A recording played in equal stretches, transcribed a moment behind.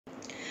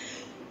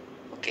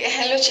Okay,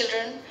 hello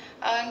children.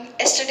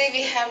 Yesterday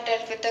we have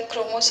dealt with the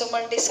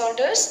chromosomal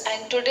disorders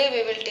and today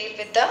we will deal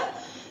with the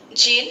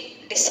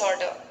gene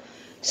disorder.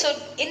 So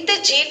in the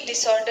gene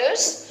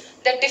disorders,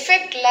 the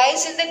defect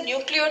lies in the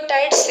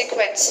nucleotide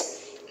sequence.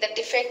 The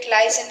defect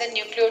lies in the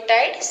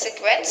nucleotide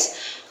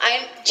sequence,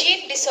 and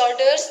gene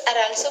disorders are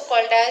also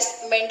called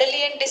as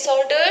Mendelian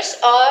disorders,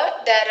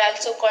 or they are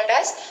also called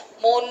as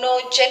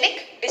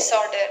monogenic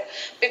disorder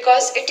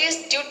because it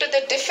is due to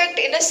the defect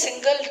in a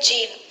single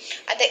gene.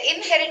 And the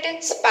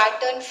inheritance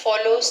pattern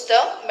follows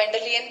the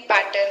Mendelian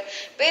pattern,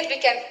 where we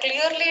can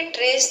clearly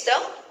trace the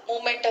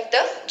movement of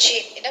the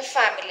gene in a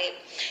family.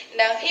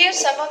 Now here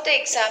some of the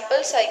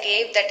examples I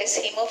gave, that is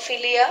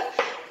hemophilia,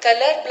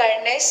 color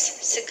blindness,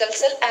 sickle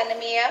cell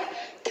anemia,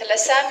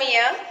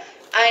 thalassemia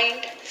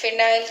and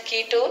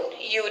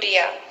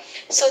phenylketonuria.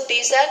 So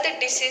these are the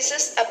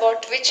diseases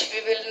about which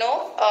we will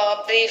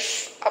know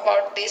brief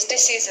about these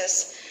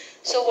diseases.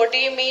 So what do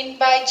you mean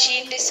by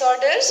gene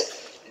disorders?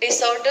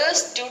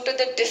 Disorders due to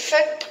the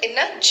defect in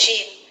a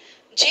gene.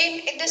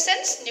 Gene in the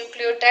sense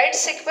nucleotide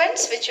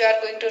sequence, which you are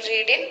going to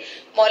read in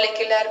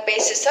molecular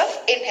basis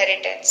of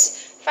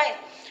inheritance. Fine.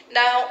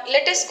 Now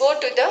let us go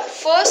to the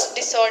first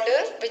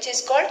disorder, which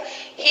is called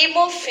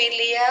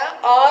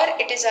hemophilia, or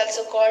it is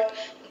also called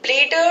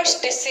bleeder's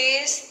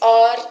disease,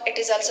 or it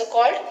is also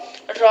called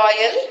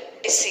royal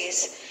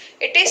disease.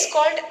 It is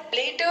called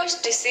bleeder's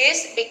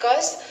disease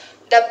because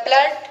the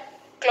blood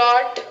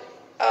clot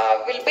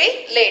will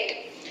be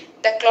late.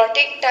 The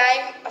clotting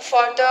time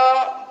for the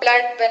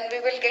blood when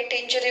we will get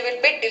injury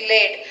will be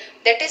delayed.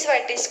 That is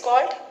why it is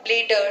called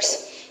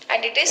bleeders.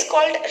 And it is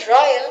called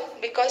royal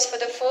because for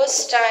the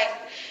first time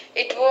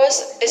it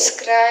was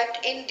described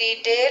in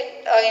detail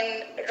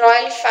in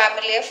royal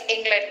family of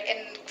England, in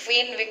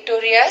Queen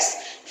Victoria's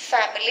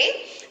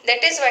family.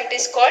 That is why it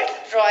is called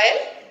royal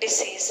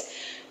disease.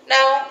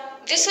 Now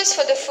this was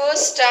for the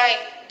first time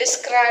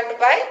described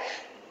by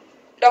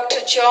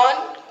Dr.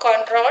 John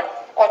Conrad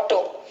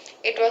Otto.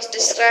 It was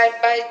described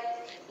by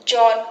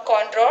John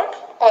Conrad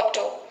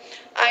Otto.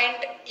 And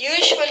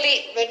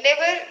usually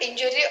whenever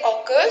injury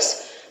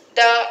occurs,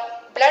 the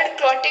blood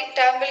clotting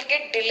time will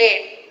get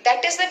delayed.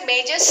 That is the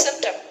major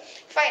symptom.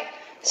 Fine.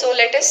 So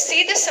let us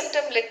see the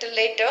symptom little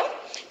later.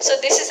 So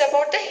this is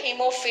about the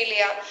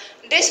hemophilia.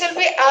 This will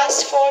be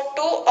asked for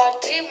 2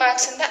 or 3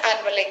 marks in the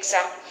annual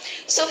exam.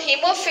 So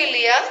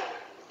hemophilia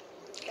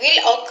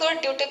will occur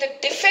due to the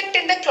defect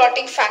in the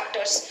clotting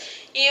factors.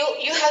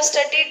 You have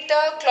studied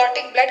the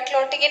blood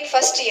clotting in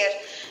first year,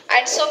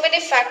 and so many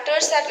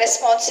factors are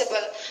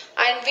responsible,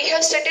 and we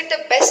have studied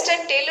the best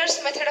and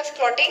Taylor's method of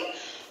clotting,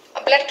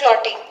 blood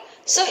clotting.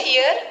 So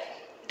here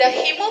the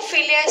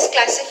hemophilia is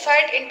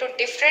classified into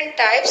different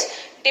types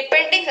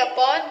depending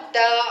upon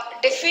the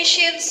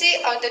deficiency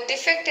or the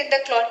defect in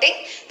the clotting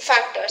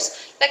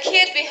factors. Like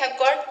here we have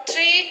got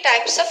 3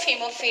 types of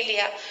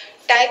hemophilia: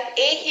 type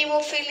A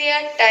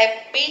hemophilia,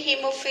 type B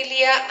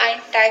hemophilia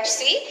and type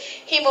C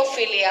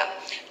hemophilia.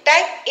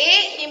 Type A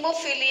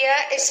hemophilia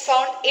is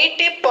found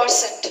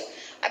 80%.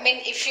 I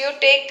mean, if you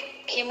take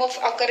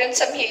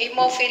occurrence of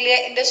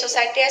hemophilia in the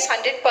society as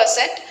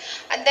 100%,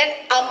 and then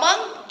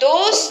among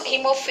those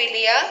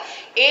hemophilia,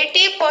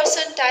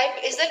 80%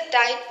 type is the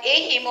type A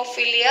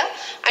hemophilia,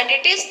 and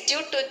it is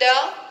due to the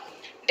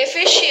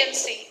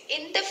deficiency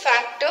in the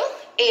factor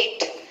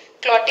 8,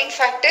 clotting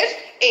factor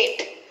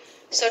 8.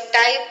 So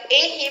type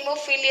A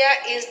hemophilia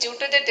is due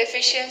to the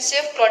deficiency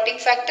of clotting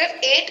factor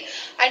 8,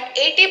 and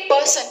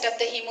 80% of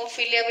the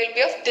hemophilia will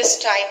be of this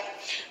type.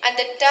 And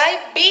the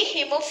type B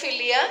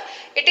hemophilia,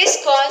 it is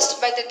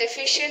caused by the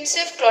deficiency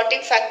of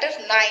clotting factor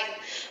 9,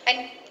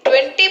 and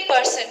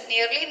 20%,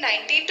 nearly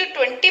 19 to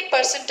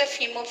 20% of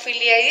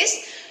hemophilia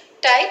is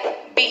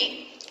type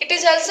B. It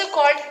is also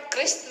called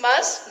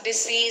Christmas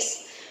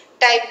disease.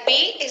 Type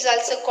B is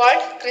also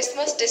called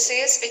Christmas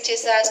disease, which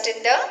is asked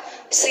in the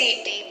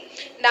CET.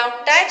 Now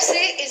type C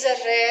is a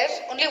rare,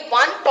 only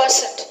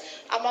 1%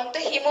 among the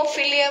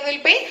hemophilia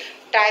will be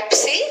type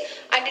C,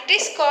 and it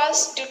is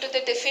caused due to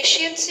the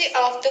deficiency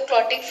of the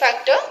clotting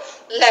factor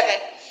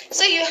 11.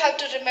 So you have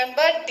to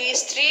remember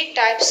these 3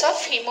 types of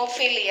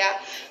hemophilia.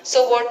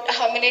 So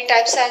how many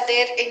types are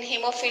there in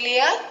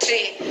hemophilia?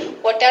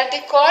 3. What are they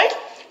called?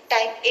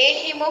 Type A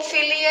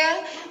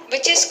hemophilia,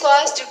 which is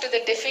caused due to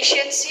the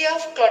deficiency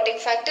of clotting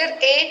factor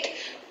 8.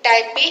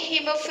 Type B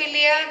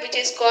hemophilia, which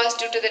is caused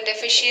due to the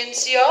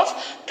deficiency of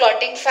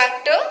clotting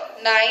factor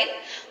 9.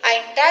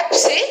 And type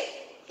C,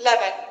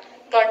 11,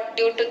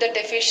 due to the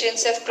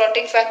deficiency of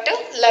clotting factor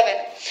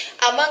 11.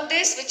 Among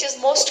these, which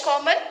is most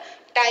common?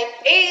 Type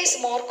A is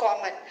more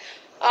common.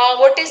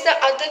 What is the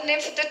other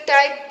name for the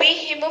type B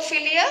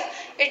hemophilia?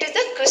 It is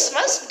the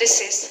Christmas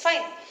disease.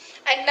 Fine.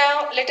 And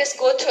now let us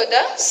go through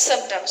the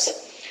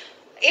symptoms.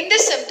 In the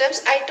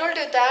symptoms, I told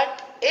you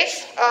that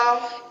if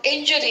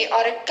injury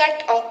or a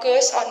cut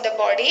occurs on the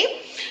body,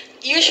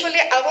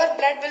 usually our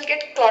blood will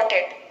get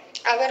clotted.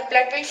 Our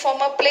blood will form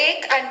a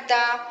plaque and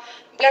the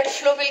blood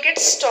flow will get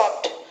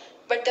stopped.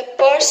 But the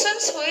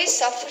persons who is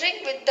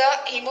suffering with the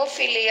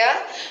hemophilia,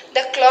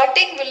 the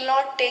clotting will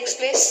not take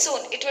place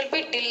soon. It will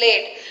be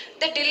delayed.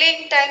 The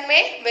delaying time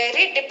may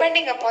vary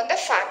depending upon the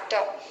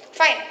factor.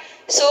 Fine.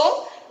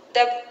 So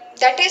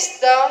that is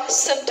the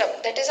symptom.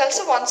 That is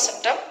also one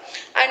symptom.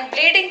 And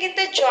bleeding in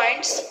the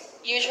joints.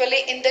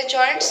 Usually in the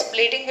joints,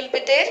 bleeding will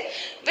be there,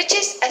 which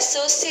is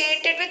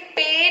associated with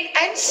pain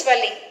and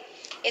swelling.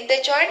 In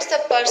the joints,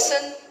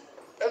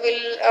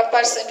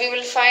 we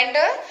will find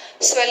a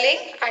swelling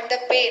and the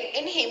pain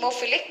in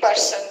hemophilic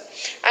person.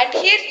 And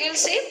here you will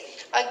see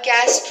a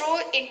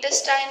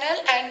gastrointestinal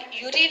and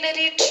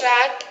urinary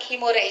tract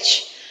hemorrhage.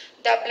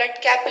 The blood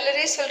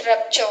capillaries will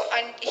rupture,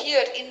 and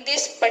here in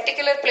these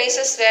particular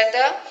places where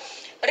the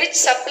rich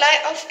supply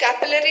of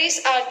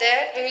capillaries are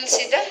there, we will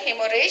see the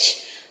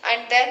hemorrhage.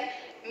 And then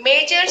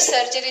major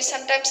surgery,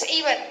 sometimes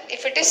even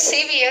if it is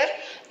severe,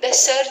 the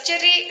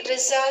surgery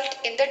result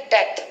in the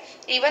death.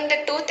 Even the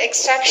tooth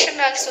extraction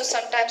also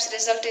sometimes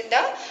result in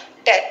the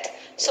death.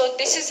 So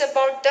this is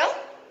about the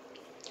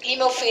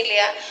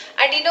hemophilia.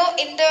 And you know,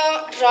 in the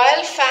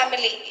royal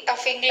family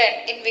of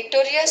England, in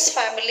Victoria's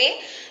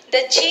family,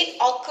 the gene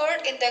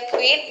occurred in the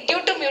queen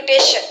due to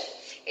mutation.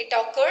 It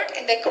occurred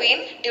in the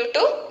queen due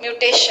to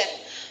mutation.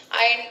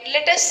 And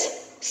let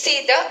us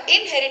see the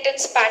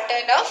inheritance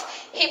pattern of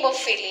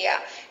hemophilia.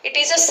 It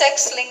is a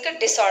sex-linked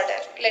disorder.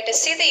 Let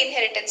us see the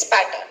inheritance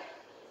pattern.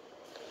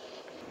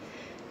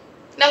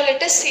 Now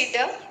let us see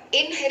the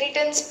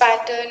inheritance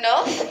pattern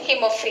of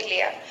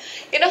hemophilia.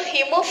 You know,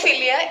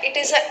 hemophilia, it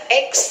is a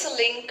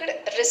X-linked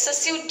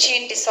recessive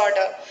gene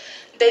disorder.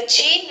 The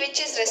gene which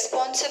is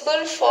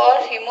responsible for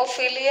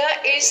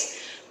hemophilia is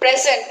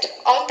present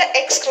on the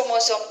X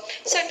chromosome.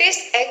 So it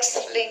is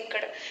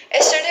X-linked.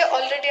 Yesterday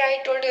already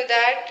I told you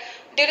that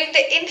during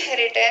the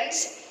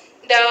inheritance,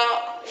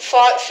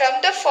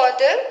 from the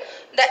father,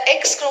 the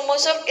X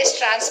chromosome is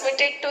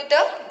transmitted to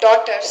the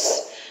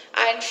daughters.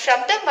 And from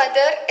the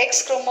mother,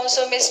 X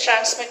chromosome is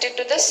transmitted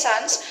to the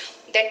sons.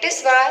 That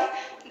is why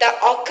the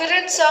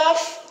occurrence of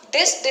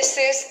this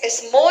disease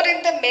is more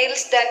in the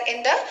males than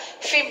in the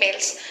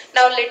females.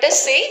 Now let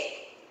us see.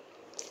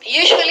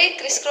 Usually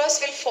crisscross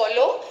will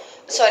follow,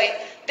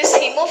 this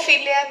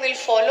hemophilia will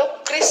follow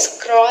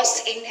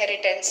crisscross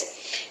inheritance.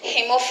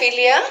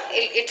 Hemophilia,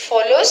 it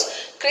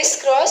follows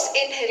crisscross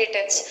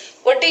inheritance.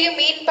 What do you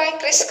mean by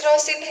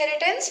crisscross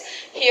inheritance?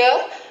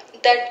 Here,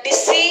 the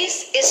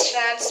disease is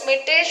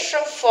transmitted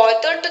from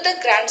father to the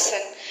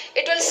grandson.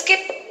 It will skip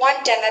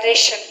one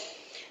generation.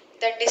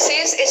 The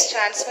disease is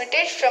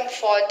transmitted from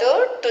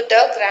father to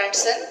the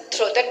grandson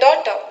through the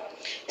daughter.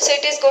 So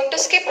it is going to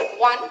skip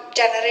one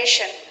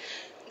generation.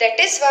 That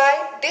is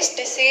why this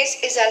disease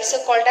is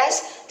also called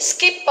as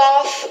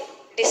skip-off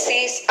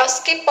disease or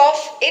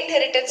skip-off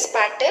inheritance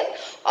pattern,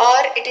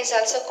 or it is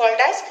also called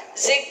as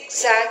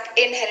zigzag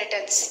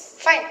inheritance.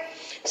 Fine.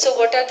 So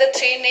what are the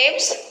three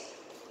names?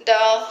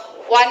 The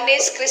one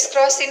is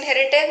crisscross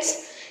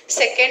inheritance,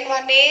 second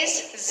one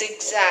is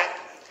zigzag,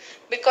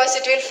 because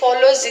it will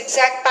follow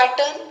zigzag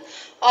pattern,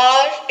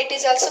 or it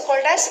is also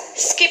called as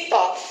skip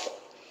off,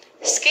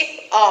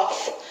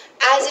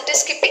 as it is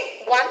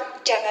skipping one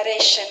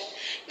generation.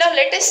 Now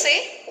let us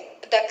say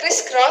the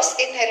crisscross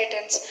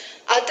inheritance.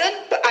 Other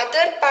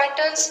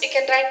patterns you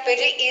can write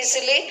very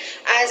easily,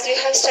 as you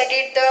have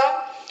studied the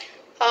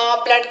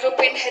blood group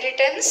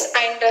inheritance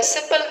and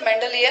simple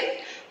Mendelian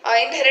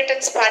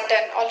inheritance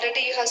pattern.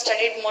 Already you have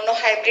studied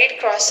monohybrid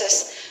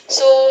crosses.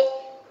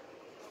 So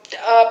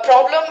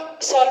problem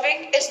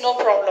solving is no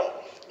problem.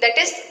 That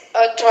is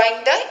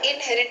drawing the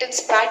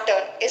inheritance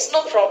pattern is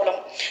no problem.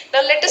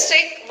 Now let us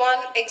take one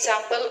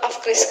example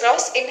of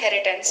crisscross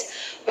inheritance.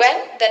 When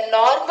the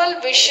normal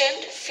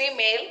visioned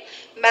female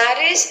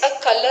marries a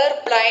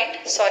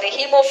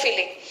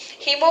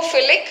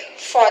hemophilic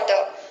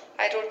father.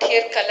 I wrote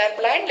here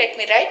colorblind, let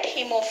me write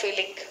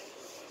hemophilic.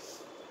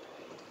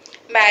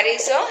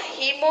 Marries a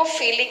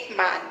hemophilic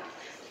man.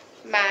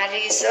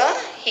 Marries a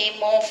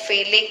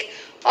hemophilic,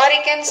 or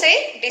you can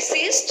say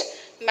deceased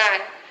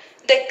man.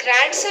 The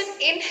grandson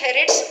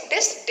inherits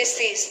this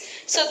disease.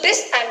 So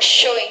this I am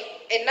showing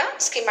in a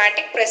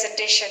schematic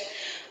presentation.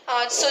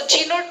 So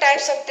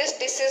genotypes of this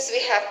disease we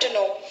have to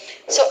know.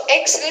 So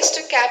X raised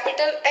to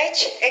capital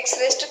H, X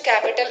raised to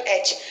capital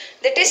H.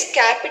 That is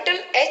capital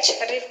H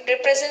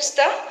represents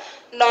the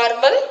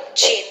normal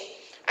gene,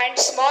 and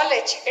small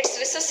h, its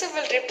recessive,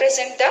 will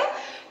represent the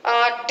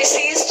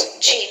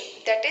diseased gene.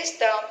 That is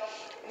the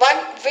one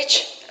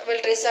which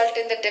will result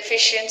in the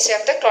deficiency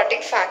of the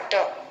clotting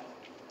factor.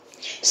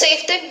 So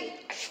if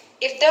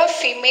the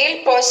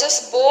female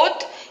possesses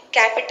both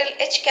capital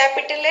H,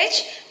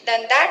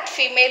 then that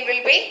female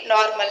will be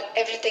normal.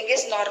 Everything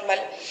is normal.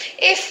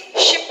 If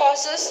she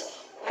possesses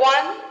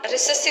one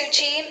recessive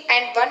gene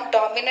and one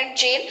dominant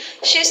gene,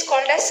 she is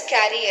called as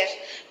carrier.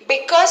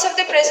 Because of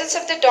the presence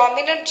of the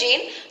dominant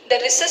gene, the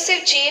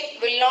recessive gene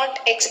will not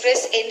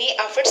express any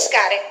of its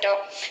character.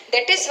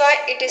 That is why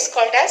it is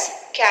called as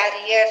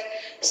carrier.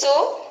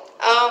 So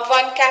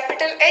one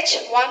capital H,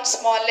 one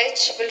small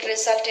h will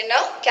result in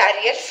a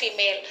carrier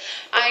female.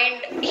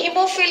 And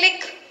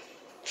hemophilic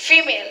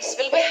females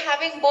will be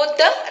having both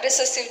the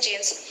recessive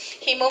genes.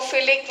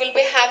 Hemophilic will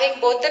be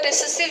having both the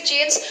recessive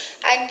genes,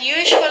 and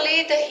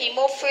usually the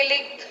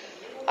hemophilic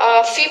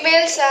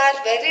females are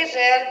very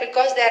rare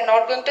because they are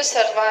not going to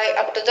survive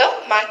up to the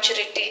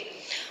maturity.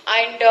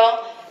 And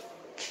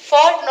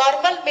for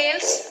normal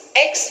males,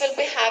 X will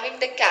be having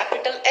the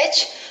capital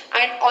H,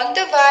 and on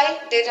the Y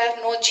there are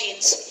no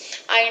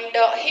genes. And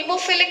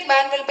hemophilic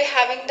man will be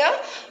having the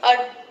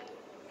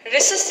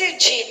recessive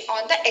gene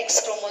on the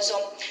X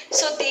chromosome.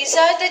 So these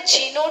are the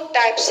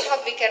genotypes,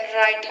 how we can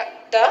write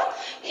the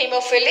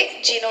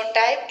hemophilic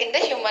genotype in the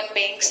human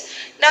beings.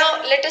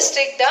 Now let us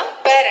take the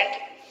parent.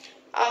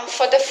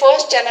 For the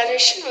first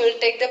generation, we will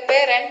take the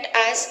parent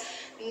as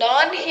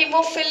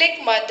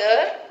non-hemophilic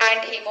mother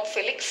and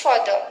hemophilic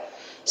father.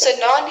 So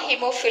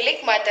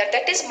non-hemophilic mother,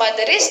 that is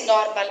mother is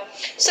normal.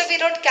 So we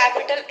wrote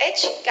capital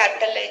H,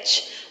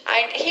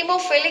 and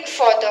hemophilic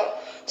father.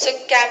 So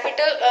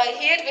capital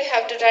here we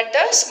have to write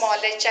the small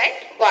h and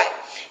y,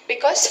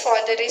 because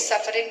father is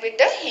suffering with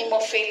the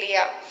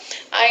hemophilia.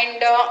 And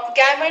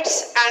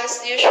gametes,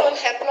 as usual,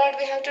 haploid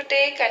we have to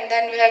take, and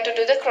then we have to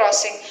do the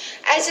crossing.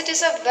 As it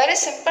is a very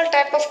simple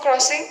type of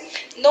crossing,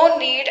 no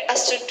need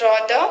us to draw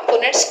the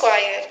Punnett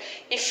square.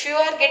 If you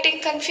are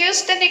getting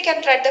confused, then you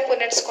can write the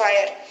Punnett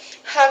square.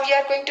 How we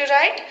are going to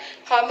write?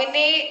 How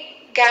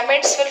many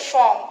gametes will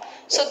form?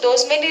 So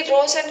those many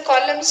rows and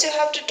columns you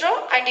have to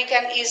draw, and you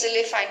can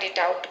easily find it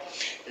out.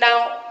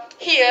 Now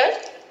here,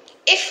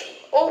 if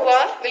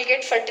ova will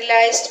get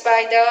fertilized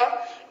by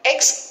the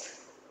X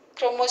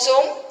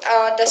chromosome,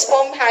 the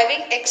sperm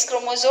having X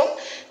chromosome,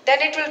 then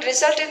it will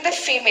result in the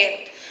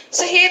female.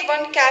 So here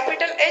one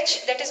capital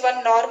H, that is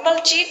one normal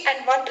gene,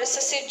 and one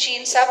recessive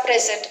genes are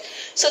present.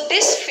 So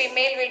this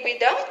female will be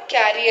the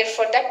carrier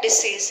for that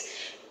disease.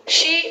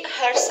 She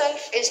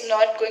herself is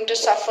not going to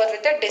suffer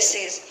with the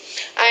disease.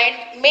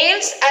 And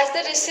males, as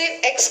they receive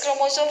X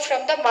chromosome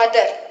from the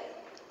mother,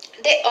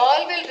 they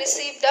all will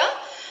receive the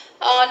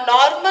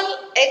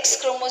normal X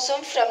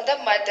chromosome from the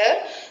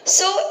mother.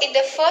 So in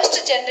the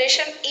first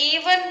generation,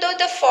 even though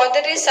the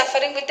father is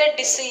suffering with the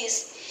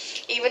disease,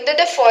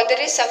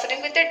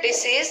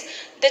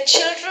 the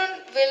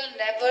children will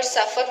never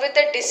suffer with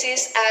the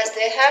disease, as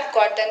they have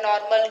got the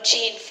normal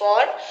gene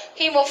for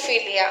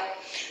hemophilia.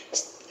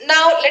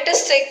 Now let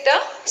us take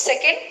the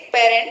second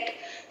parent.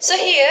 So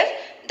here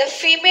the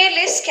female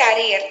is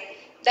carrier.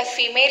 The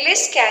female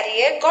is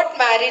carrier, got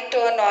married to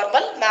a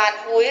normal man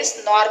who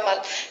is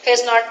normal. He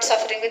is not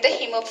suffering with the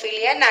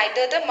hemophilia,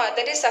 neither the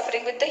mother is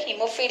suffering with the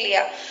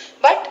hemophilia.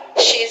 But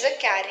she is a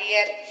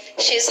carrier.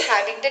 She is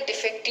having the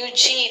defective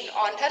gene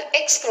on her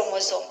X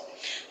chromosome.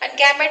 And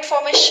gamete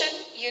formation,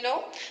 you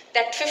know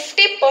that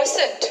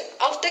 50%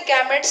 of the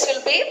gametes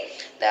will be,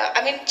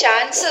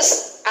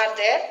 chances are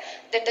there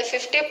that the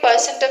 50%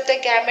 of the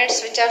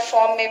gametes which are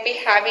formed may be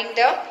having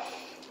the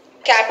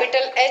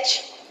capital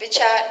H,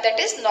 that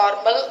is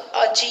normal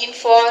gene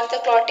for the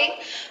clotting,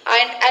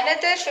 and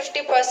another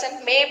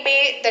 50% may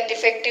be the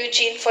defective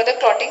gene for the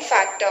clotting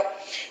factor.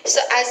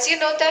 So as you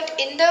know that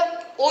in the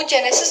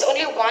oogenesis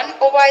only one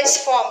ova is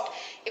formed.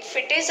 If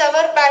it is our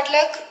bad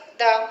luck,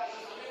 the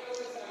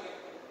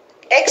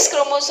X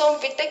chromosome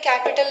with the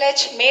capital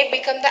H may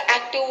become the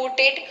active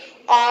ooted,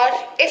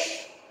 or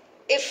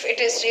if it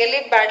is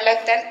really bad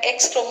luck, then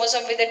X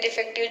chromosome with the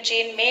defective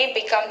gene may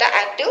become the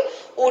active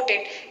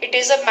ooted. It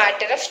is a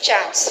matter of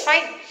chance.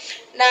 Fine.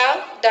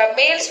 Now the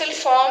males will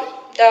form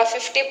the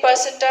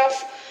 50% of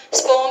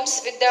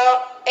sperms with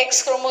the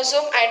X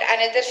chromosome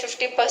and another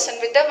 50%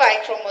 with the Y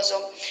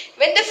chromosome.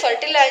 When the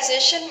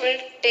fertilization will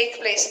take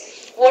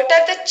place, what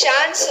are the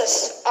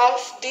chances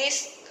of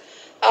this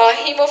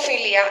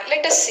hemophilia?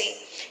 Let us see.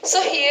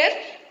 So here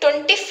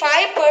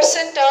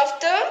 25% of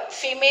the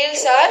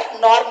females are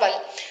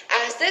normal,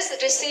 as they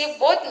receive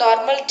both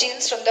normal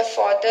genes from the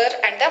father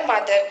and the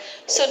mother.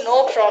 So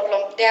no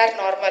problem, they are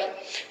normal.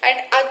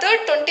 And other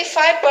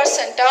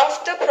 25%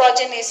 of the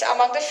progenies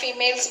among the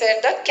females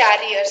were the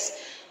carriers,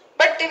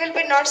 but they will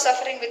be not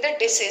suffering with the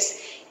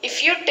disease.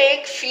 If you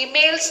take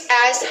females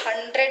as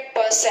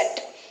 100%,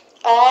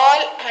 all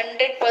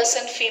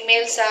 100%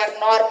 females are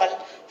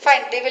normal.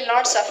 Fine, they will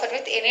not suffer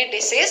with any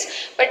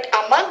disease, but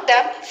among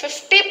them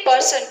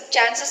 50%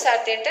 chances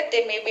are there that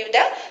they may be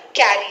the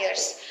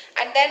carriers.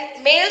 And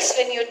then males,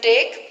 when you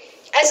take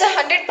as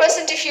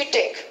 100%, if you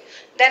take,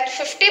 then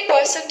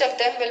 50% of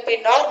them will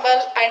be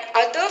normal and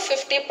other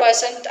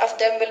 50% of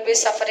them will be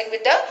suffering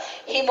with the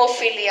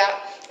hemophilia.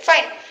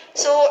 Fine.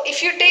 So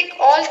if you take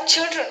all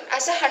children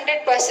as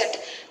 100%,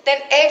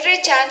 then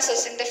every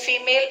chances in the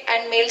female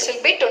and males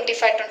will be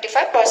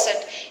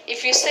 25%,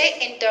 if you say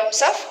in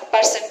terms of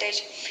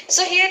percentage.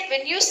 So here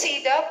when you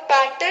see the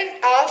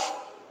pattern of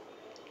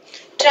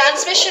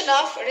transmission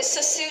of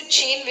recessive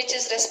gene which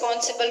is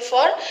responsible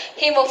for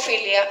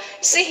hemophilia,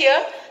 see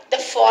here the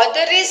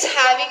father is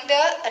having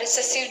the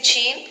recessive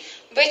gene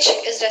which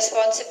is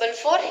responsible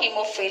for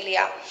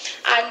hemophilia,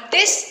 and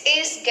this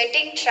is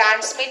getting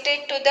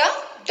transmitted to the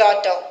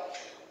daughter,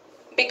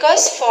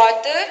 because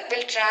father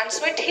will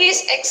transmit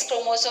his X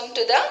chromosome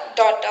to the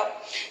daughter.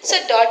 So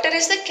daughter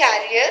is the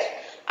carrier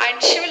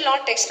and she will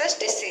not express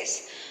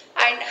disease.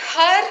 And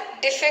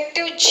her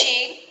defective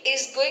gene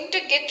is going to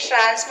get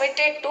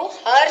transmitted to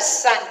her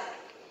son.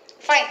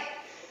 Fine.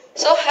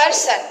 So her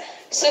son.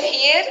 So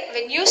here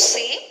when you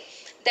see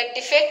the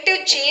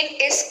defective gene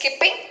is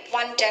skipping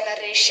one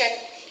generation.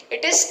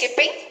 It is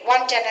skipping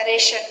one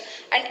generation.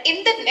 And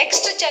in the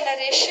next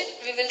generation,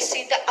 we will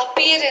see the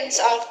appearance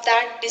of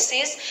that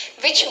disease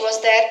which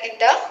was there in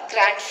the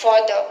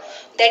grandfather.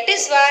 That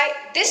is why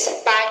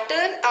this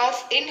pattern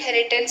of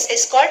inheritance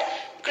is called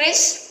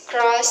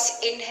criss-cross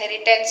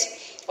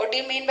inheritance. What do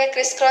you mean by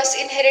criss-cross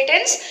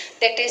inheritance?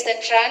 That is the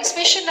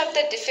transmission of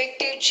the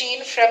defective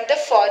gene from the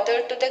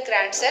father to the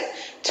grandson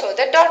through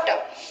the daughter.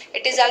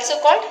 It is also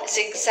called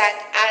zigzag,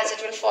 as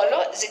it will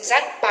follow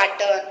zigzag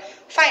pattern.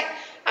 Fine.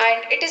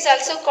 And it is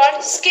also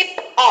called skip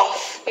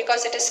off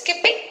because it is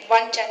skipping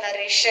one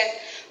generation.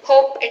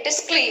 Hope it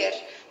is clear.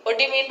 What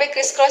do you mean by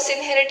criss-cross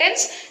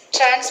inheritance?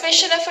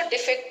 Transmission of a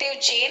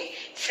defective gene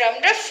from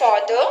the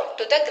father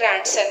to the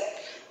grandson.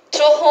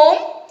 Through whom?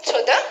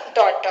 Through the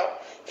daughter.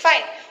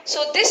 Fine.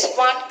 So this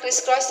one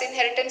criss-cross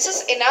inheritance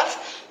is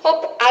enough.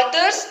 Hope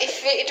others,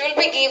 if it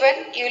will be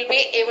given, you will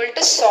be able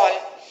to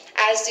solve.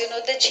 As you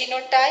know the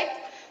genotype,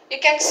 you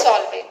can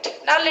solve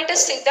it. Now let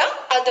us see the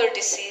other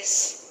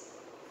disease.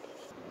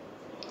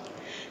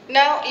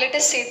 Now let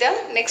us see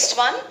the next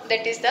one,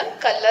 that is the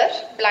color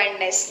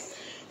blindness.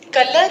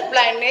 Color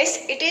blindness,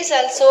 it is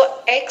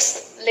also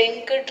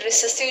X-linked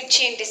recessive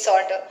gene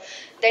disorder.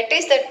 That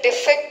is the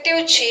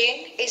defective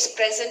gene is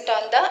present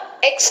on the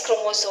X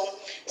chromosome.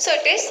 So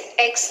it is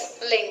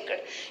X-linked.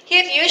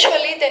 Here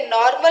usually the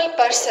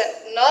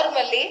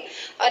normally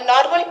a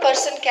normal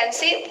person can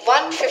see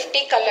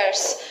 150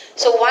 colors.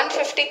 So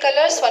 150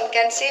 colors one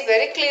can see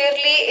very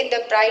clearly in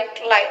the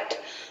bright light.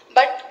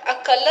 But a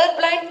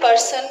colorblind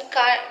person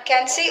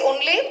can see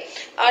only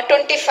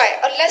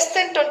 25 or less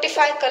than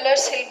 25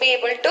 colors he'll be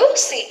able to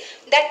see.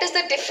 That is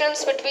the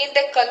difference between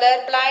the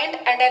colorblind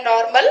and a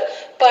normal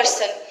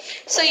person.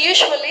 So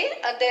usually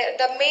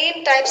the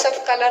main types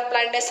of color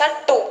blindness are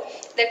two.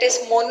 That is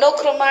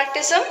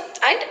monochromatism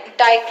and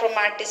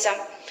dichromatism.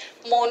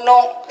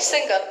 Mono,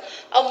 single.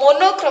 A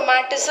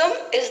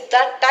monochromatism is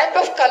that type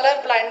of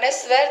color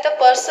blindness where the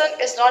person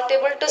is not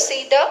able to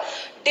see the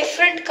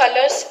different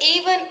colors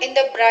even in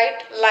the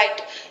bright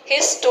light. He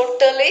is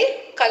totally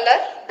color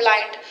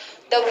blind.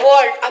 The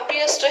world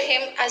appears to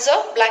him as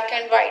a black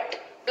and white.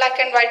 Black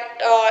and white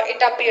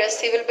it appears.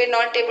 He will be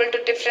not able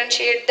to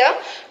differentiate the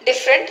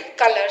different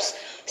colors.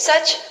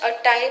 Such a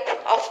type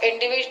of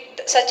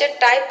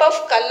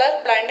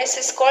color blindness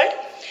is called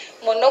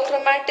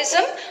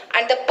monochromatism,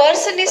 and the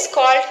person is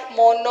called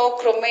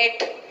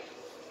monochromate.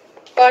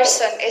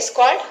 Person is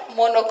called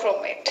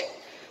monochromate.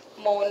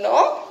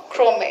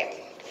 Monochromate.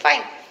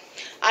 Fine.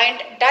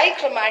 And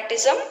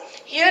dichromatism,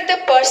 here the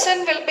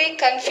person will be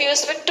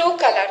confused with two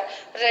color,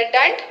 red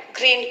and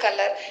green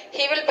color.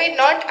 He will be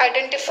not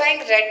identifying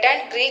red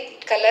and green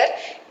color.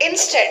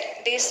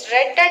 Instead, this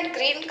red and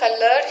green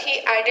color,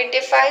 he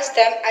identifies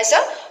them as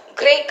a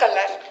gray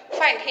color.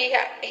 Fine,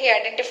 he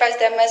identifies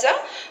them as a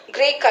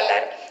gray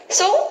color.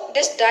 So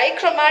this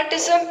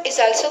dichromatism is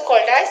also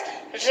called as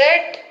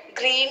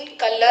red-green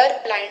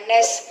color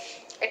blindness.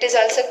 It is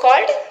also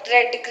called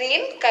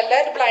red-green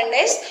color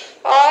blindness,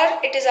 or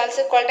it is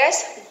also called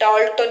as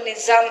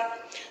daltonism.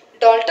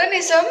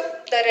 Daltonism,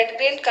 the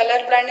red-green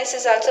color blindness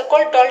is also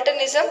called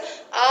daltonism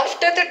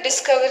after the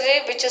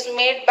discovery which is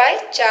made by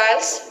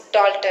Charles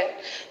Dalton.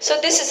 So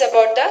this is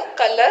about the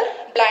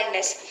color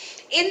blindness.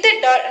 In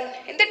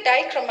the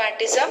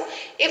dichromatism,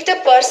 if the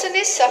person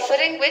is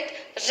suffering with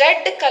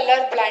red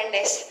color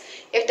blindness,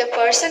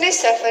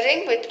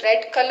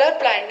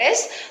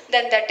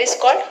 then that is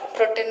called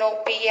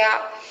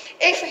proteinopia.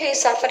 If he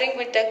is suffering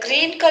with the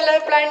green color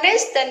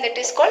blindness, then that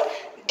is called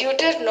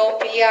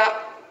deuteranopia.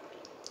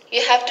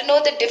 You have to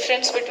know the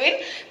difference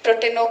between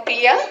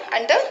proteinopia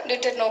and the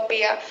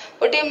deuteranopia.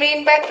 What do you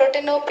mean by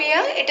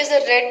proteinopia? It is a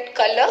red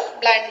color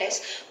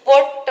blindness.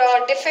 What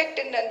defect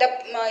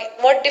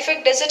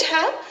does it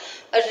have?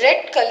 A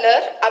red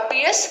color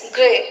appears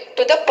grey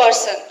to the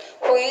person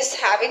who is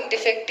having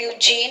defective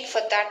gene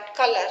for that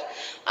color.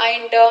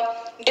 And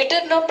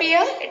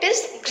deuteranopia, it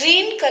is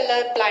green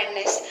color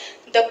blindness.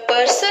 The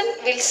person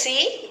will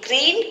see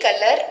green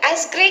color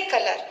as grey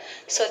color.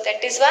 So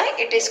that is why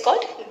it is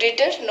called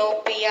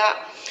deuteranopia.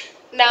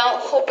 Now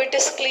hope it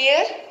is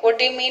clear. What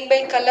do you mean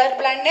by color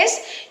blindness?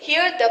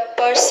 Here the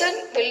person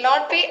will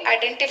not be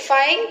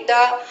identifying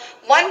the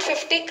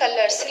 150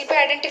 colors. He will be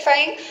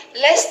identifying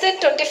less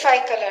than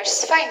 25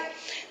 colors. Fine.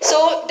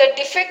 So the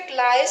defect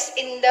lies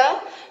in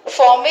the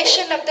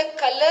formation of the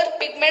color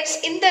pigments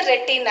in the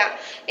retina.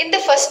 In the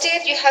first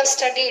year you have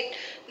studied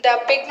the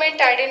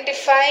pigment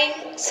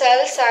identifying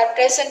cells are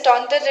present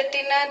on the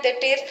retina,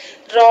 that is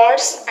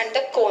rods and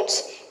the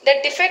cones. The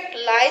defect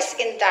lies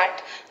in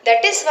that.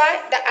 That is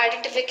why the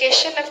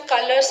identification of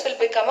colors will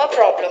become a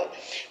problem.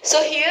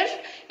 So here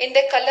in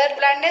the color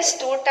blindness,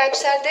 two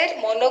types are there: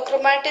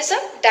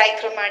 monochromatism,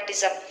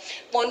 dichromatism.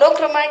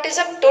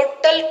 Monochromatism,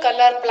 total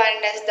color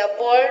blindness. The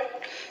world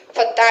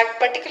for that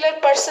particular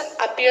person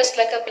appears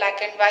like a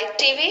black and white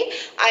TV.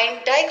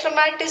 And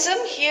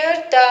dichromatism,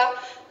 here the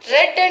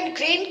red and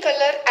green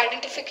color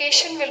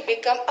identification will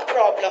become a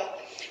problem.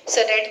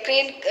 So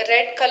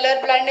red color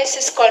blindness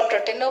is called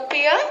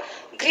protanopia,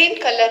 green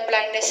color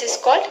blindness is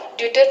called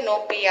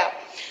deuteranopia.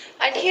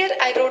 And here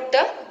I wrote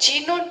the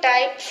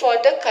genotype for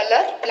the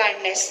color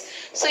blindness.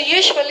 So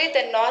usually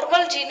the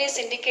normal gene is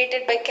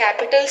indicated by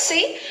capital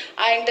C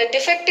and the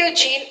defective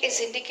gene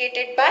is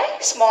indicated by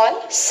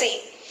small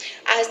c.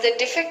 As the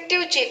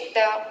defective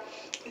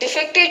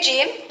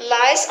gene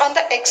lies on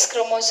the X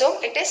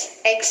chromosome, it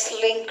is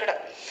X-linked.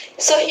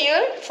 So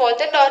here for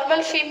the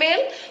normal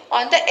female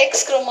on the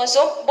X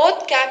chromosome,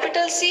 both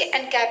capital C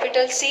and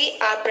capital C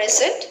are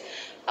present.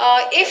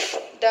 If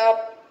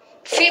the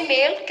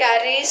female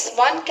carries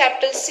one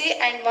capital C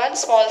and one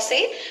small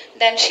c,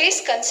 then she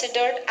is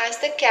considered as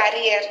the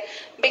carrier.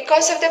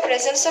 Because of the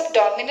presence of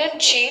dominant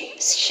gene,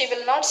 she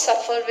will not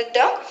suffer with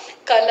the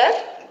color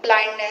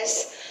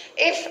blindness.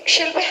 If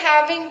she will be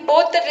having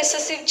both the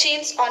recessive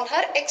genes on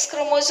her X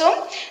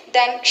chromosome,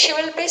 then she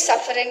will be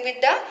suffering with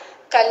the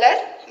color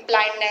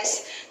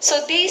blindness.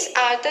 So these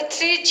are the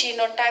three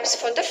genotypes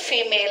for the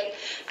female.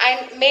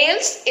 And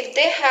males, if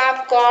they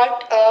have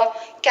got a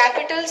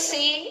capital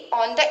C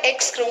on the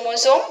X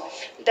chromosome,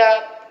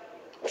 the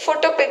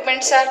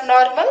photopigments are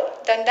normal,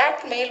 then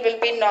that male will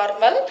be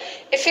normal.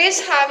 If he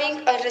is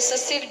having a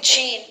recessive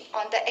gene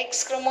on the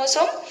X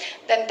chromosome,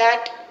 then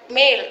that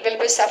male will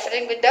be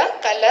suffering with the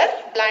color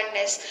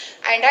blindness.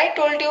 And I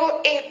told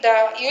you,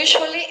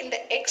 usually in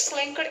the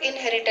X-linked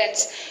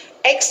inheritance,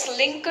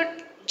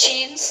 X-linked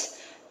genes,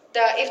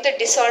 if the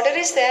disorder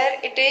is there,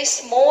 it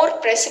is more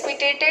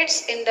precipitated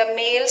in the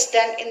males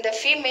than in the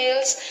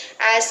females,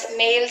 as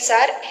males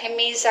are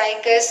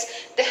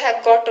hemizygous. They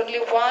have got only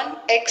one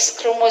X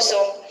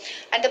chromosome.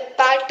 And the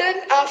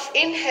pattern of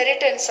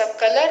inheritance of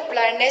color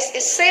blindness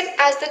is same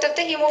as that of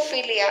the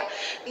hemophilia.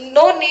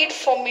 No need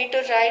for me to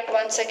write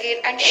once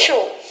again and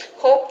show.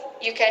 Hope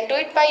you can do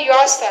it by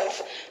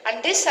yourself.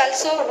 And this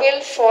also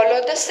will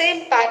follow the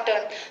same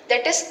pattern,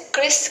 that is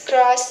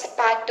crisscross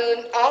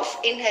pattern of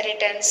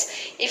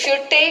inheritance. If you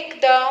take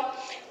the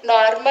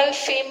normal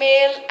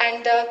female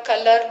and the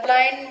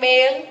colorblind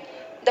male,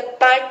 the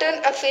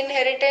pattern of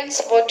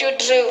inheritance what you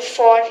drew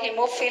for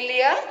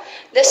hemophilia,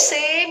 the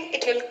same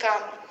it will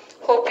come.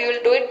 Hope you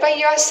will do it by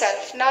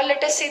yourself. Now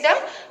let us see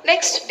the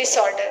next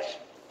disorder.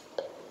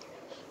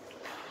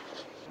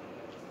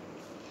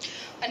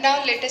 And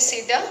now let us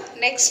see the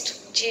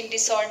next gene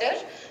disorder,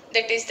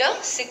 that is the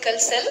sickle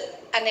cell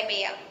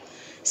anemia.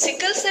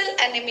 Sickle cell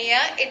anemia,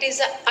 it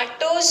is an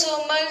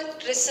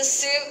autosomal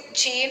recessive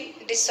gene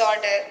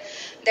disorder.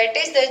 That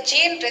is, the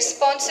gene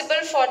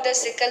responsible for the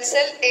sickle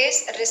cell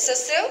is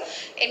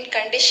recessive in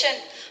condition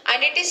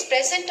and it is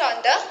present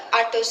on the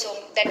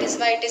autosome. That is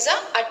why it is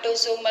an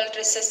autosomal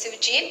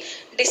recessive gene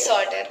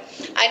disorder.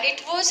 And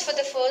it was for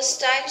the first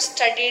time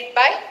studied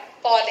by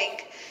Pauling.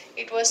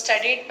 It was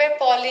studied by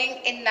Pauling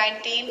in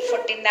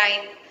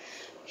 1949.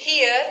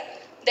 Here,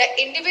 the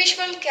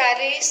individual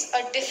carries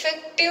a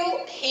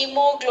defective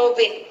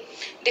hemoglobin.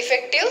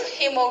 Defective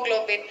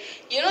hemoglobin.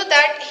 You know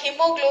that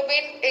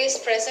hemoglobin is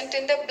present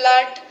in the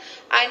blood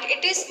and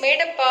it is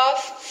made up of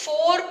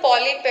 4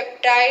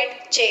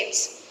 polypeptide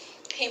chains.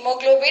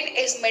 Hemoglobin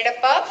is made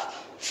up of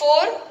 4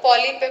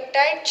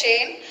 polypeptide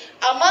chain.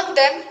 Among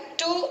them,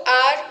 2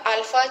 are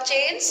alpha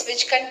chains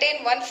which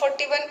contain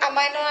 141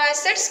 amino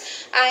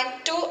acids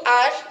and 2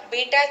 are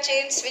beta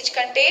chains which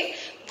contain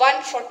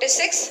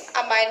 146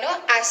 amino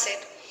acid.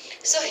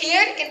 So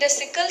here in the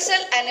sickle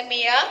cell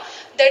anemia,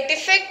 the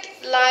defect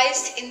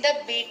lies in the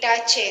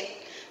beta chain.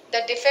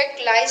 The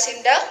defect lies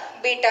in the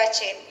beta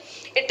chain.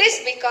 It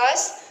is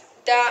because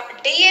the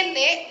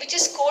DNA which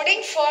is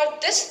coding for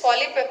this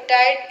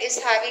polypeptide is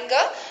having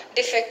a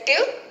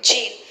defective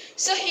gene.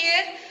 So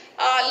here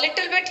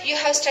little bit you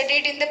have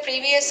studied in the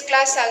previous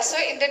class also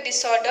in the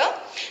disorder.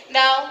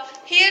 Now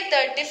here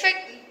the defect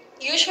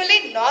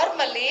usually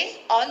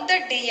normally on the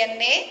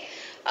DNA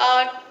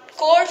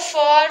code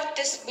for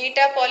this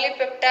beta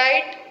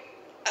polypeptide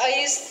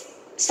is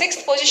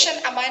 6th position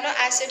amino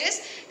acid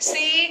is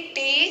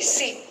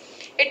CTC.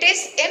 It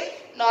is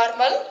in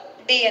normal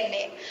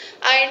DNA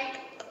and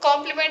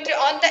complementary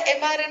on the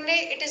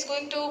mRNA it is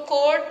going to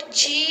code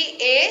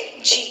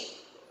GAG.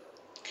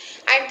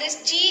 And this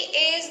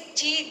GAG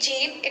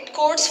gene, it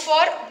codes for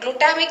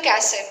glutamic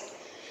acid.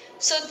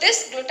 So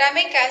this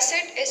glutamic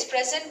acid is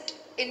present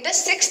in the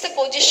 6th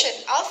position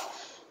of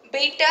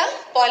beta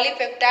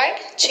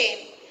polypeptide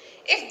chain.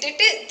 If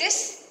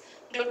this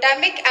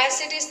glutamic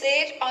acid is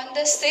there on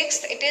the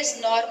 6th, it is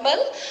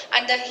normal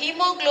and the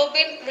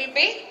hemoglobin will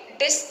be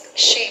disc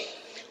shape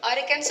or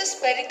you can say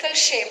spherical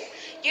shape.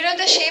 You know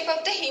the shape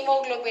of the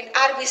hemoglobin,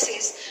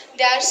 RBCs,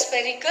 they are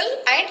spherical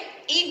and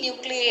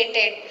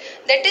enucleated.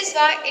 That is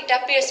why it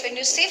appears when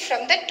you see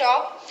from the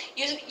top,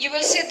 you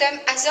will see them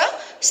as a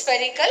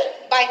spherical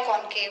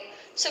biconcave.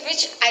 So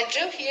which I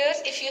drew here,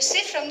 if you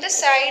see from the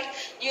side,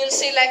 you will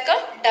see like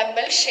a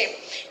dumbbell shape.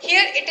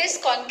 Here it is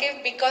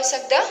concave because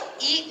of the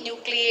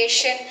enucleation.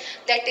 mutation,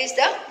 that is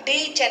the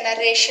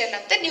degeneration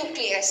of the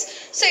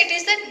nucleus. So it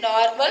is the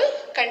normal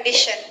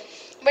condition.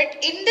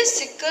 But in the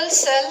sickle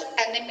cell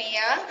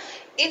anemia,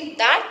 in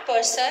that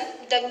person,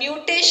 the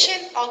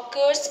mutation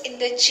occurs in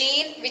the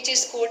gene which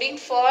is coding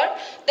for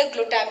the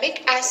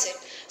glutamic acid.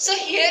 So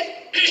here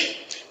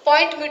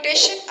point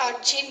mutation or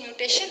gene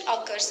mutation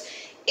occurs.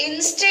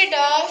 Instead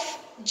of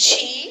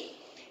G,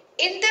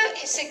 in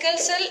the sickle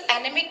cell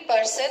anemic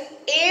person,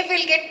 A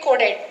will get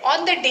coded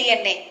on the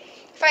DNA.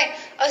 Fine.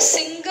 A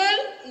single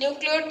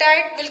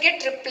nucleotide will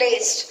get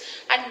replaced,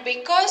 and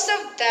because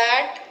of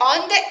that,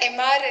 on the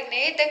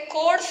mRNA, the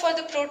code for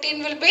the protein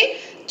will be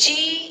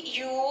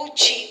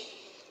GUG.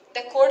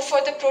 The code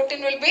for the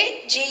protein will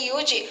be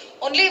GUG.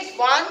 Only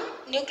one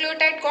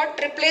nucleotide got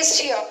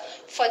replaced here.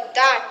 For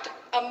that,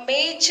 a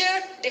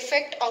major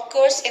defect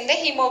occurs in the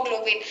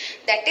hemoglobin.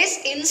 That is,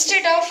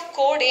 instead of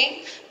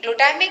coding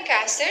glutamic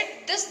acid,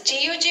 this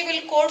GUG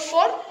will code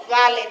for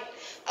valine.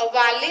 A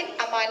valine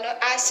amino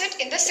acid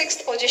in the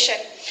 6th position.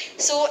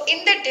 So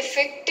in the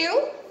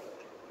defective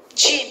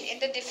gene,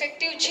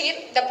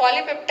 the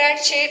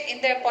polypeptide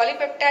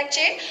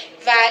chain,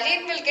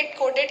 valine will get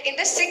coded in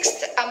the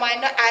 6th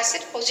amino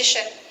acid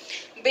position.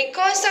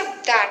 Because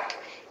of that,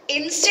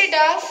 instead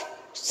of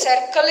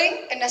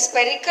circling in a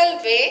spherical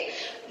way,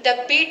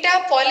 the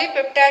beta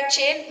polypeptide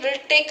chain will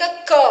take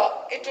a curve.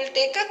 It will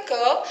take a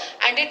curve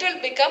and it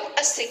will become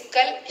a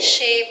sickle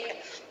shaped.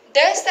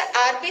 Thus, the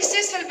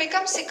RBCs will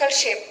become sickle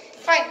shaped.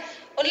 Fine.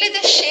 Only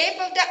the shape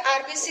of the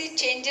RBC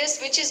changes,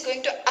 which is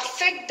going to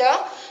affect the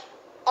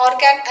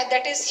organ,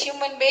 that is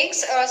human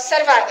beings'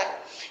 survival.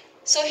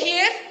 So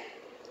here,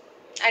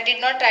 I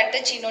did not write the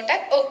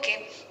genotype.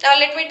 Okay. Now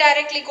let me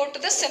directly go to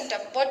the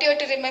symptom. What you have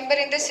to remember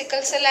in the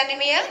sickle cell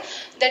anemia?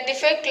 The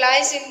defect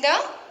lies in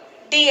the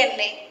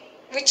DNA,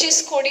 which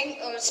is coding,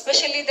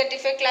 especially the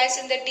defect lies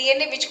in the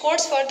DNA, which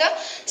codes for the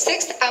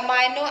 6th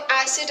amino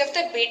acid of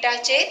the beta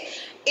chain.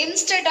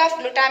 Instead of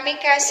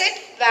glutamic acid,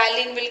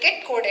 valine will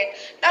get coded.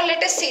 Now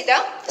let us see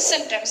the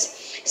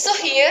symptoms. So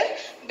here,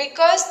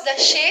 because the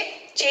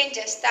shape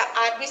changes, the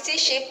RBC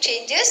shape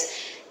changes,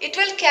 it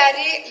will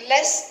carry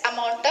less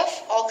amount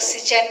of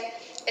oxygen.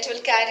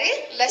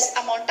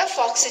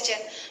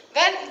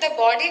 When the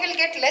body will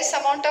get less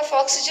amount of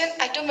oxygen,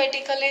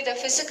 automatically the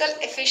physical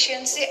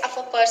efficiency of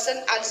a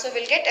person also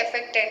will get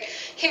affected.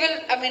 He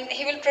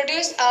will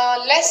produce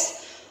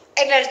less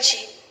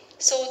energy.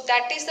 So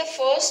that is the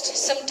first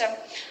symptom.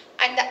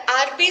 And the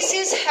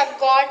RBCs have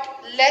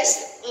got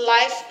less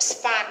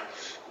lifespan.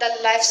 The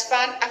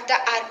lifespan of the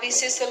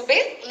RBCs will be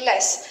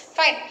less.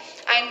 Fine.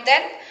 And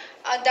then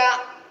the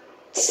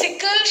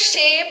sickle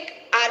shaped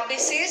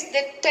RBCs,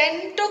 they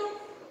tend to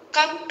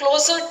come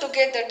closer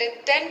together.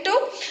 They tend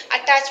to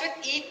attach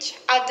with each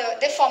other.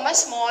 They form a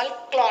small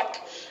clot.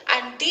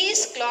 And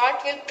these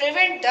clot will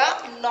prevent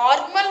the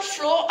normal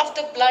flow of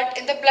the blood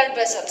in the blood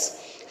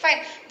vessels.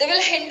 Fine. They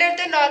will hinder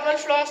the normal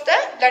flow of the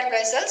blood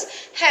vessels.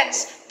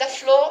 Hence, the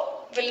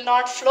flow will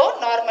not flow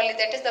normally.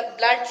 That is, the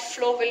blood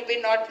flow will be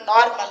not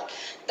normal.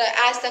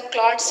 As the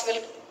clots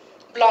will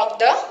block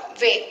the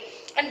way.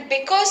 And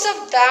because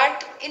of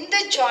that, in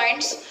the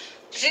joints,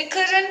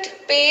 recurrent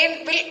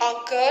pain will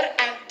occur,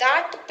 and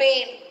that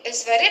pain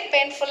is very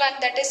painful, and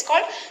that is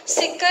called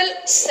sickle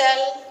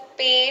cell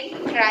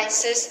pain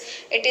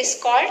crisis. It is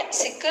called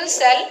sickle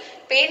cell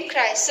pain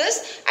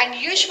crisis, and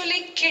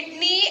usually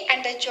kidney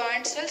and the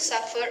joints will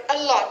suffer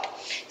a lot.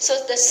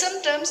 So the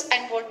symptoms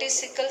and what is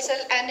sickle cell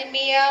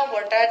anemia,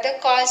 what are the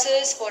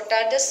causes, what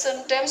are the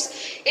symptoms,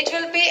 it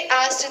will be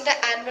asked in the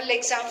annual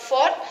exam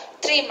for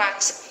 3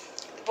 marks.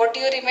 What do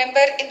you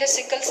remember in the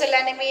sickle cell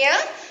anemia?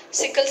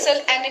 Sickle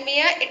cell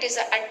anemia, it is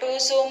an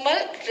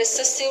autosomal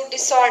recessive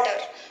disorder.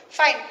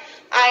 Fine.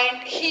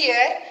 And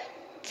here,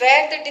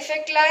 where the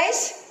defect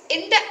lies?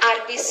 In the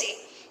RBC.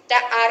 The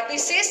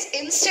RBCs,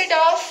 instead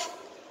of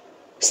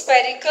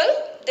spherical,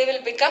 they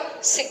will become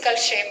sickle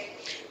shape.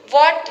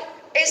 What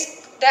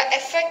is the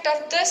effect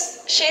of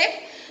this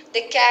shape?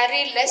 They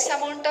carry less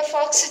amount of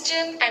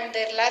oxygen and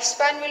their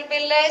lifespan will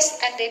be less,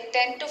 and they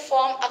tend to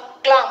form a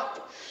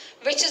clump,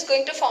 which is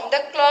going to form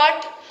the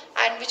clot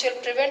and which will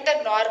prevent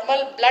the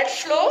normal blood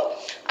flow,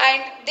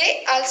 and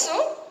they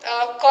also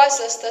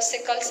causes the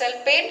sickle cell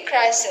pain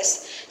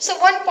crisis. So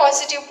one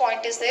positive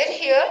point is there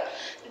here.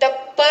 The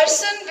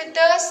person with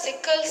the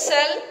sickle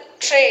cell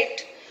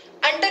trait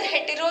under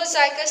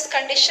heterozygous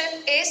condition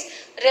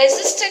is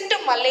resistant to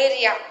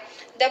malaria.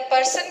 The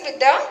person with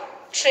the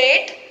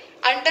trait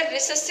under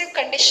recessive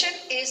condition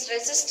is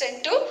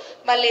resistant to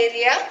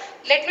malaria.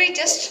 Let me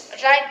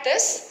just write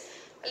this.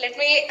 Let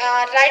me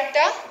write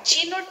the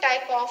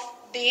genotype of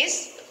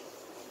this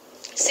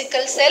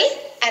sickle cell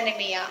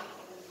anemia.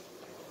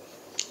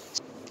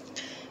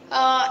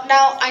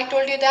 Now I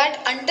told you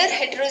that under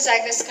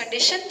heterozygous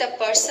condition the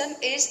person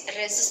is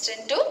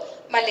resistant to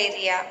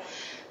malaria.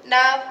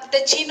 Now the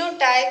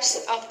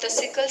genotypes of the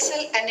sickle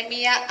cell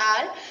anemia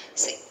are,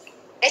 see,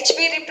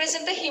 HB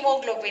represent the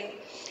hemoglobin.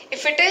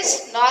 If it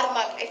is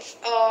normal, if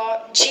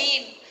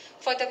gene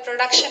for the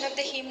production of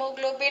the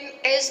hemoglobin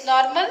is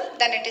normal,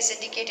 then it is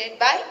indicated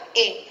by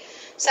A.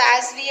 So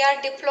as we are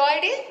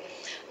diploid,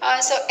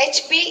 so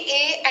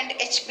HbA and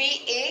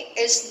HbA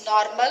is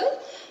normal.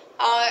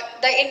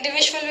 The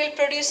individual will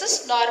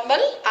produce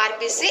normal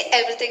RBC,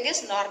 everything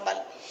is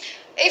normal.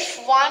 If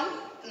one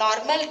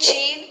normal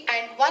gene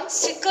and one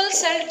sickle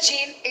cell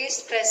gene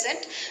is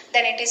present,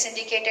 then it is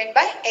indicated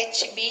by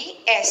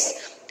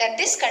HbS. Then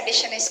this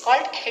condition is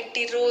called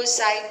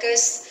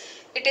heterozygous.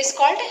 It is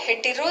called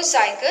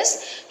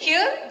heterozygous.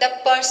 Here the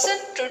person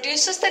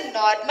produces the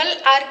normal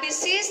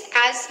RBCs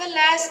as well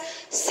as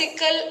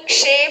sickle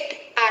shaped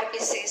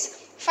RBCs.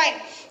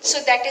 Fine.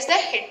 So that is the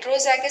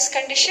heterozygous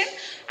condition,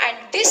 and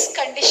this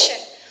condition,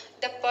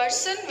 the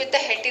person with the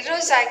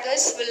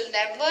heterozygous will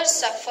never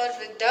suffer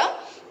with the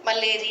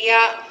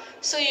malaria.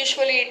 So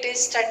usually it is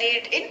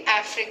studied in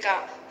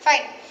Africa.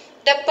 Fine.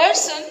 The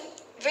person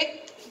with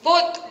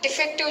both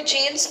defective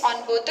genes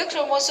on both the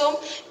chromosome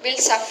will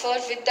suffer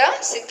with the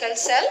sickle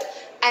cell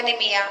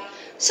anemia.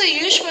 So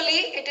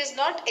usually it is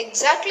not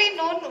exactly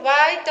known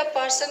why the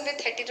person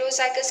with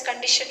heterozygous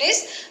condition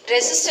is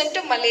resistant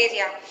to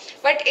malaria,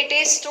 but it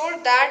is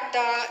told that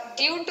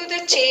due to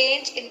the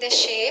change in the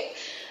shape,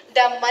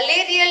 the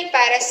malarial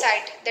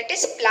parasite, that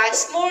is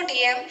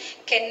Plasmodium,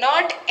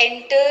 cannot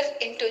enter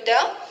into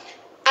the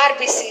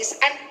RBCs,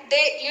 and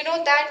they, you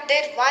know that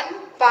their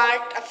one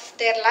part of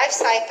their life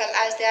cycle,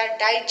 as they are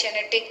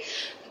digenetic,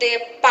 their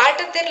part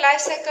of their life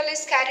cycle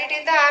is carried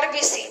in the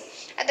RBC,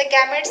 and the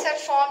gametes are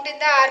formed in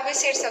the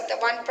RBC itself. The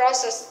one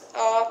process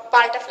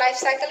part of life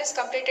cycle is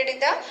completed in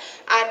the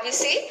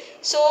RBC.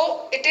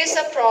 So it is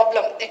a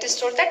problem. It is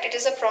told that it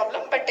is a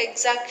problem, but the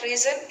exact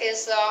reason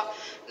is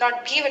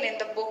not given in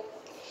the book.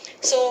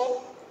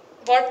 So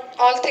what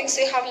all things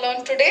you have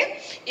learned today?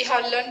 You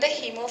have learned the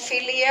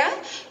hemophilia,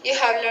 you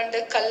have learned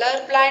the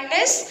color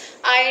blindness,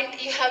 and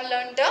you have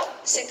learned the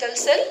sickle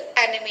cell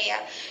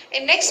anemia.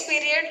 In next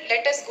period,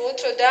 let us go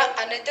through the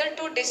another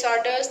two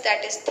disorders,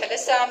 that is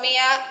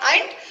thalassemia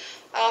and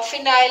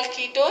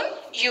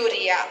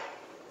phenylketonuria.